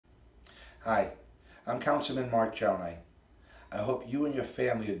Hi, I'm Councilman Mark Gjonaj. I hope you and your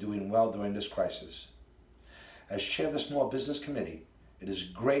family are doing well during this crisis. As chair of the Small Business Committee, it is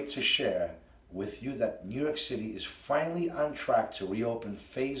great to share with you that New York City is finally on track to reopen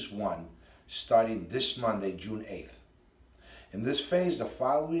Phase 1 starting this Monday, June 8th. In this phase, the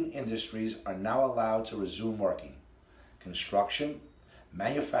following industries are now allowed to resume working: construction,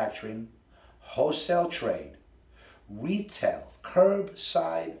 manufacturing, wholesale trade, retail,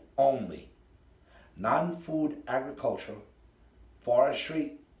 curbside only, non-food agriculture,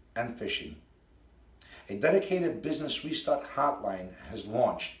 forestry, and fishing. A dedicated Business Restart Hotline has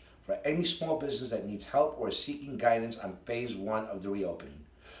launched for any small business that needs help or is seeking guidance on Phase 1 of the reopening.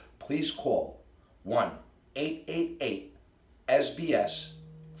 Please call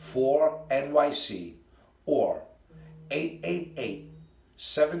 1-888-SBS-4NYC or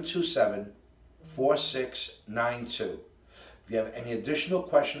 888-727-4692. If you have any additional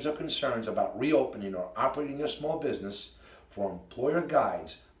questions or concerns about reopening or operating your small business, for employer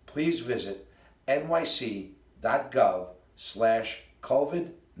guides, please visit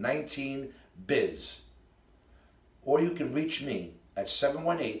nyc.gov/COVID-19biz. Or you can reach me at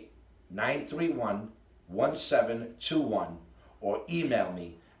 718-931-1721 or email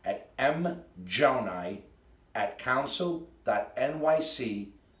me at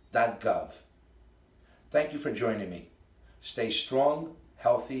mjonaj@council.nyc.gov. Thank you for joining me. Stay strong,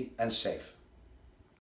 healthy, and safe.